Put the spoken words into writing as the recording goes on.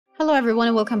Hello everyone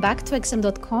and welcome back to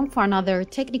xm.com for another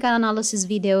technical analysis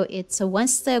video. It's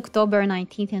Wednesday, October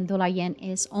 19th and dollar yen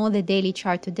is on the daily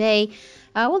chart today.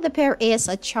 The pair is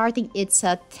charting its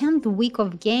 10th week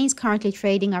of gains, currently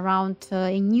trading around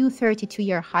a new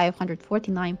 32-year high of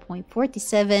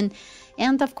 149.47.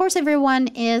 And of course, everyone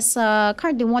is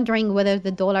currently wondering whether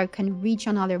the dollar can reach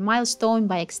another milestone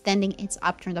by extending its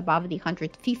uptrend above the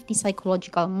 150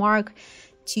 psychological mark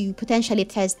to potentially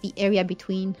test the area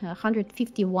between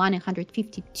 151 and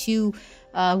 152,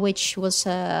 which was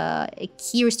a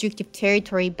key restrictive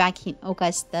territory back in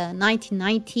August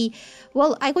 1990.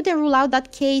 Well, I wouldn't rule out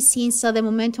that case since the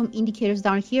momentum indicators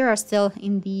down here are still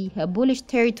in the bullish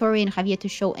territory and have yet to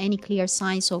show any clear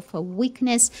signs of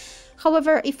weakness.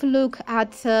 However, if we look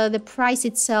at the price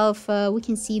itself, we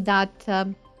can see that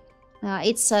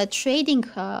it's trading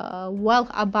well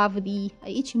above the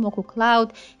Ichimoku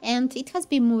cloud, and it has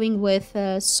been moving with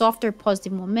softer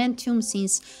positive momentum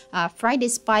since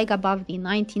Friday's spike above the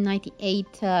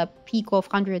 1998 peak of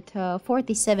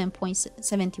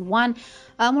 147.71.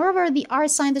 Moreover, the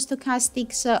RSI and the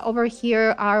stochastics over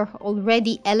here are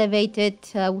already elevated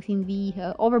within the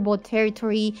overbought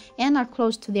territory and are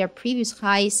close to their previous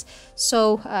highs.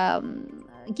 So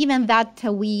given that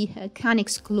we can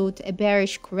exclude a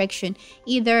bearish correction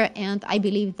either, and I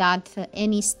believe that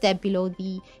any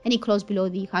close below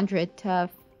the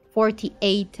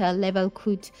 148 level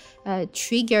could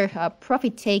trigger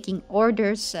profit-taking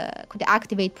orders, could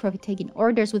activate profit-taking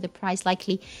orders, with the price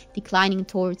likely declining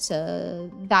towards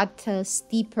that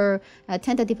steeper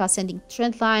tentative ascending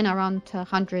trend line around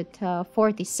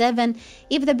 147.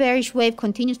 If the bearish wave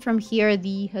continues from here,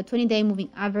 the 20-day moving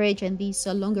average and this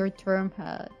longer-term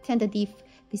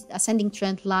this ascending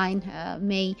trend line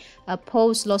may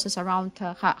pose losses around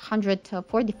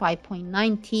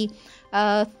 145.90.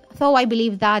 Though I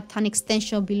believe that an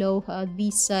extension below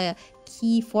this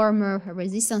key former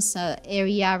resistance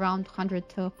area around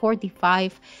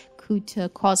 145 could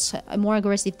cause a more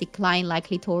aggressive decline,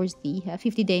 likely towards the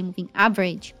 50-day moving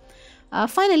average.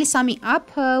 Finally, summing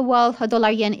up,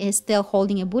 dollar yen is still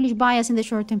holding a bullish bias in the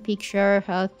short-term picture,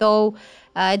 though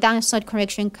downside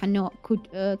correction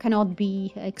cannot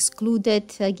be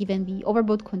excluded given the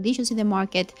overbought conditions in the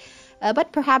market.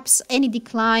 But perhaps any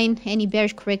decline, any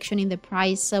bearish correction in the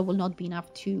price will not be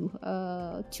enough to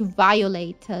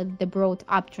violate the broad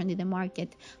uptrend in the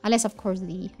market, unless, of course,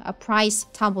 the price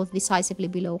tumbles decisively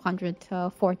below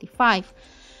 145.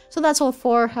 So that's all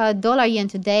for dollar yen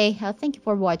today. Thank you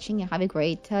for watching and have a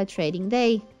great trading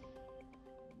day.